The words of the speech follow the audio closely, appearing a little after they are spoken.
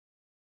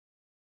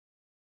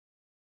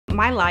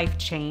My life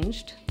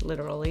changed,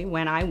 literally,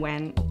 when I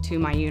went to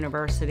my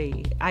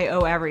university. I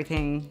owe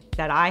everything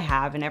that I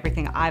have and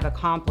everything I've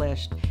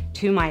accomplished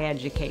to my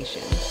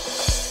education.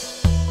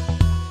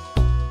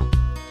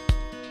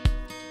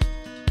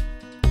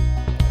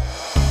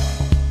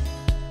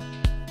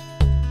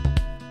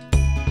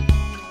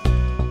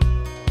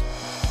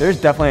 There's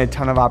definitely a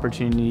ton of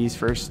opportunities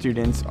for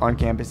students on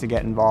campus to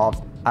get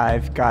involved.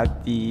 I've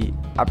got the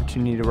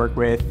opportunity to work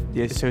with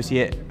the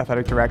Associate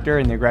Athletic Director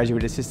and the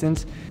graduate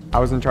assistants. I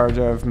was in charge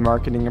of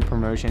marketing and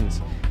promotions,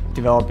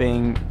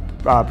 developing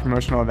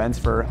promotional events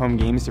for home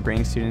games to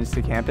bring students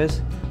to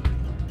campus.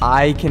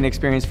 I can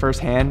experience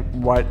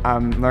firsthand what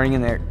I'm learning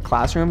in the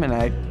classroom, and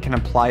I can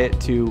apply it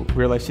to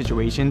real-life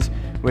situations,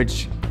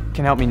 which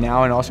can help me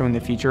now and also in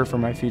the future for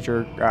my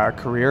future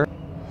career.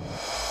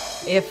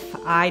 If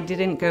I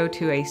didn't go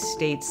to a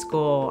state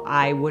school,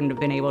 I wouldn't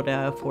have been able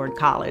to afford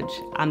college.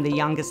 I'm the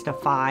youngest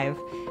of 5.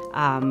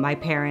 My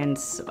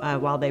parents,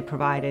 while they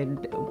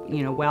provided,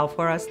 well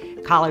for us,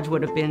 college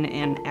would have been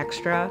an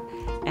extra,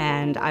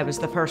 and I was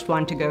the first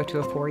one to go to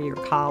a 4-year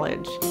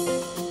college.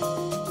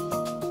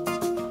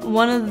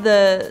 One of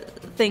the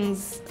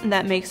things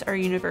that makes our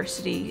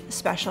university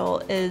special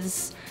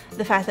is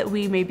the fact that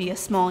we may be a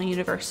small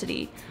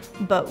university,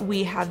 but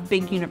we have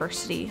big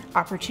university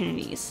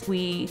opportunities.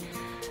 We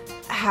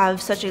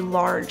have such a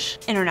large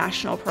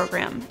international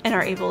program and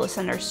are able to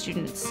send our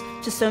students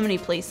to so many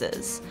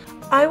places.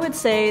 I would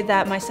say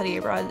that my study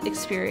abroad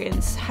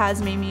experience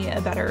has made me a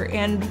better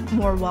and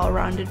more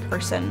well-rounded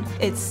person.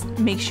 It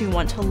makes you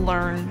want to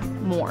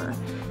learn more,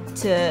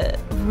 to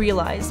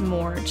realize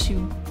more,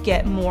 to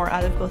get more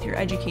out of both your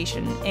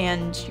education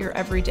and your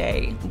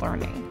everyday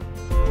learning.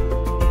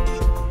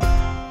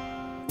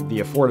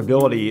 The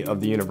affordability of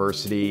the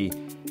university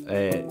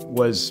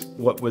was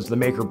what was the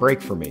make or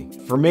break for me.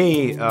 For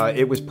me,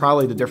 it was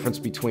probably the difference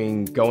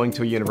between going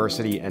to a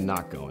university and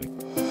not going.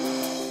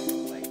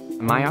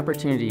 My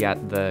opportunity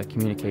at the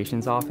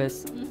communications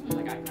office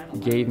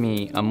gave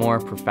me a more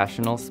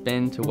professional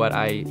spin to what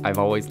I've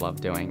always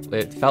loved doing.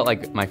 It felt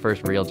like my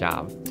first real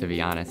job, to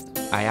be honest.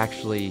 I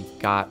actually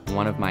got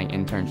one of my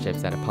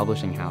internships at a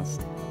publishing house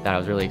that I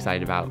was really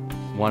excited about.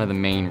 One of the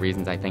main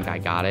reasons I think I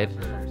got it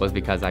was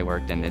because I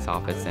worked in this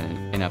office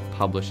in a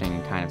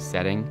publishing kind of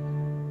setting.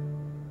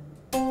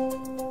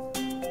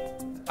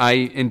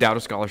 I endowed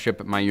a scholarship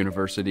at my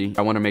university.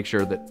 I want to make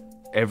sure that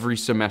every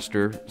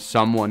semester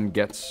someone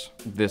gets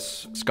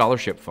this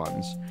scholarship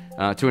funds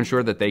to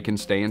ensure that they can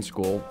stay in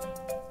school.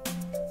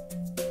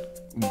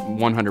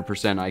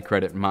 100% I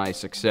credit my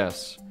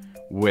success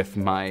with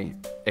my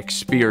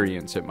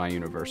experience at my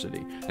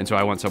university. And so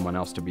I want someone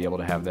else to be able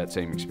to have that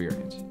same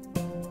experience.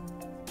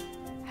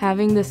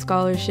 Having this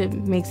scholarship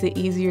makes it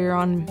easier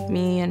on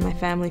me and my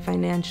family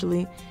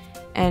financially,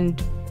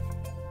 and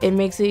it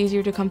makes it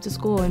easier to come to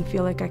school and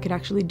feel like I could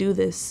actually do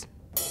this.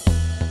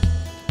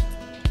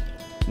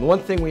 The one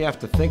thing we have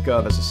to think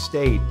of as a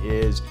state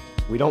is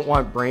we don't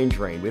want brain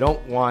drain. We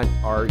don't want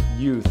our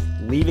youth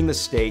leaving the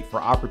state for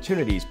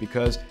opportunities,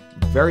 because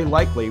very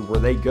likely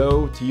where they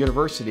go to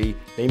university,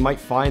 they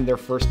might find their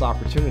first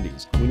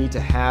opportunities. We need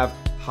to have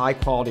high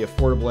quality,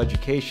 affordable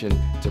education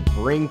to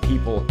bring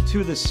people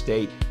to the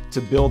state to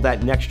build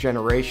that next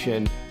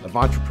generation of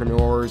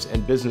entrepreneurs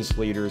and business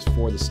leaders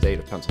for the state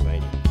of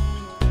Pennsylvania.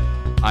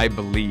 I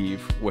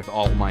believe with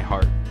all my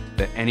heart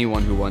that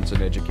anyone who wants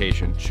an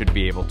education should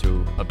be able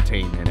to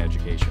obtain an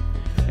education.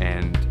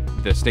 And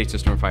the state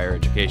system of higher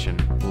education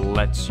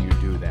lets you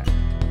do that.